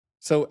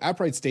So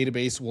Appwrite's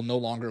database will no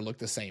longer look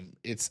the same.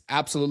 It's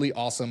absolutely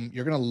awesome.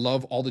 You're going to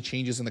love all the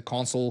changes in the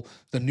console,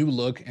 the new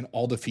look, and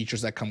all the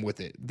features that come with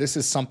it. This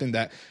is something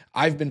that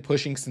I've been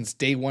pushing since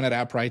day one at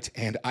Appwrite,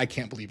 and I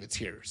can't believe it's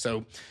here.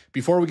 So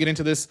before we get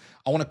into this,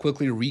 I want to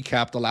quickly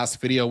recap the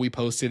last video we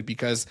posted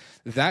because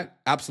that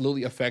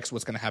absolutely affects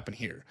what's going to happen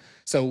here.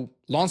 So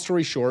long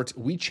story short,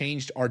 we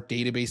changed our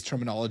database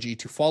terminology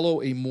to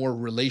follow a more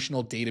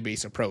relational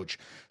database approach.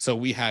 So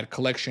we had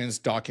collections,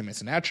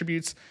 documents, and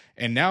attributes,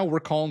 and now we're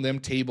calling them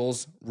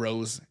tables,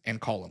 rows, and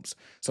columns.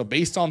 So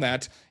based on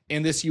that,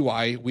 in this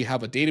UI, we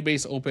have a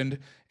database opened,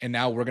 and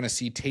now we're going to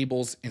see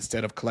tables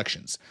instead of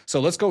collections.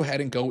 So let's go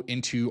ahead and go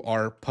into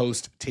our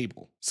post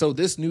table. So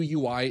this new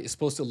UI is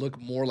supposed to look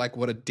more like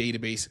what a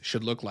database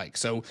should look like.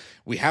 So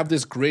we have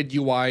this grid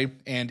UI,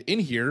 and in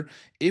here,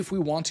 if we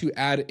want to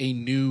add a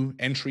new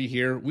entry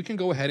here, we can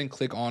go ahead and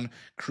click on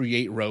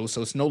create row.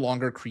 So it's no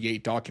longer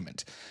create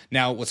document.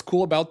 Now, what's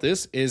cool about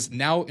this is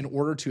now in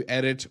order to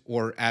edit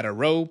or add a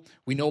row,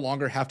 we no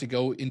longer have to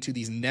go into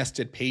these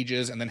nested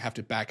pages and then have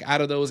to back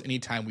out of those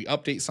anytime we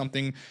update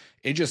something.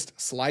 It just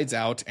slides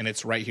out and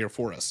it's right here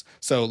for us.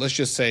 So let's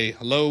just say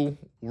hello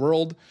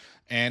world.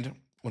 And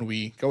when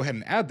we go ahead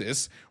and add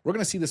this, we're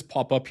going to see this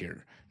pop up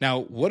here.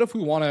 Now, what if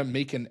we want to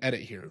make an edit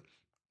here?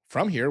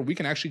 From here, we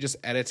can actually just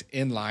edit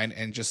inline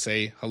and just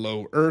say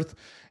hello earth.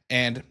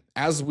 And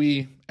as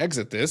we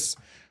exit this,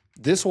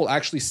 this will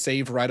actually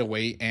save right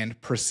away and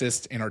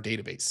persist in our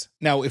database.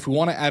 Now, if we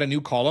want to add a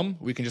new column,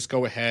 we can just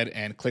go ahead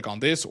and click on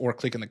this or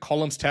click in the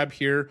columns tab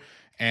here.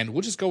 And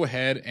we'll just go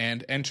ahead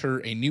and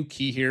enter a new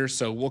key here.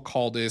 So we'll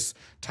call this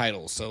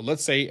title. So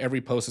let's say every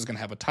post is going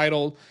to have a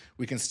title.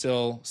 We can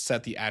still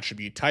set the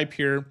attribute type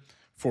here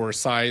for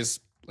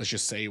size. Let's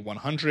just say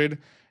 100.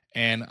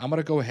 And I'm going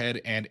to go ahead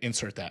and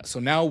insert that.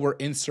 So now we're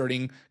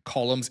inserting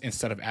columns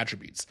instead of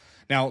attributes.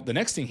 Now, the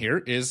next thing here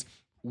is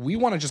we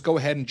want to just go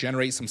ahead and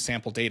generate some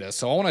sample data.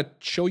 So I want to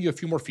show you a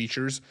few more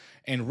features,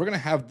 and we're going to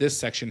have this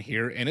section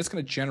here, and it's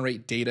going to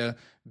generate data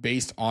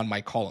based on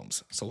my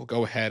columns. So we'll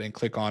go ahead and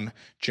click on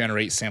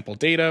generate sample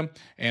data,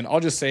 and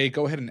I'll just say,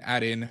 go ahead and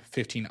add in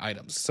 15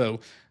 items. So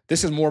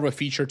this is more of a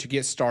feature to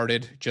get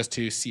started just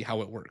to see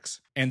how it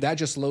works. And that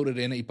just loaded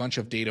in a bunch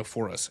of data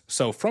for us.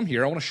 So from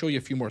here, I want to show you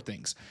a few more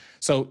things.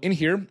 So in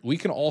here, we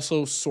can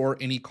also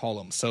sort any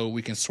column. So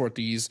we can sort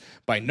these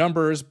by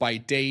numbers, by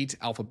date,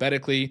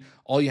 alphabetically.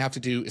 All you have to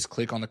do is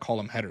click on the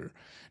column header.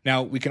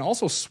 Now, we can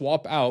also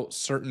swap out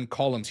certain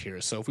columns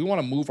here. So if we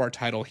want to move our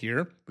title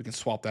here, we can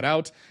swap that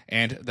out,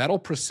 and that'll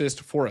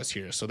persist for us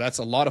here. So that's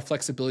a lot of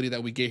flexibility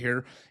that we get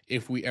here.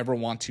 If we ever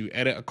want to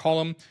edit a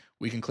column,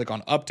 we can click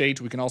on update.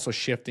 We can also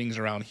shift things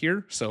around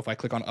here. So if I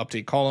click on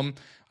update column,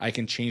 I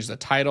can change the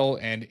title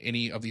and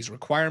any of these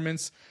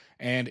requirements.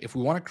 And if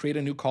we want to create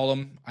a new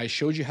column, I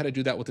showed you how to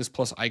do that with this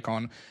plus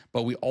icon,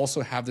 but we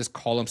also have this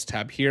columns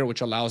tab here,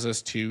 which allows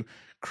us to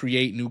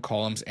create new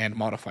columns and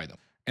modify them.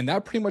 And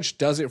that pretty much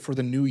does it for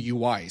the new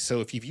UI.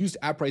 So if you've used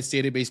Appwrite's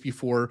database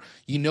before,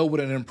 you know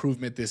what an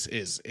improvement this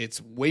is.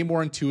 It's way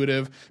more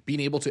intuitive, being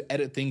able to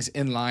edit things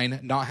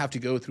inline, not have to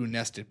go through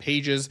nested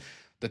pages.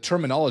 The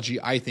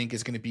terminology, I think,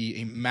 is going to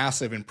be a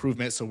massive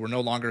improvement. So we're no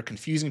longer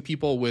confusing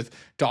people with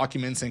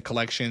documents and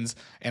collections.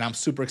 And I'm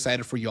super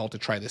excited for you all to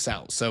try this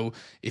out. So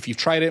if you've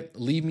tried it,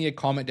 leave me a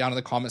comment down in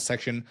the comment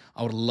section.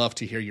 I would love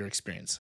to hear your experience.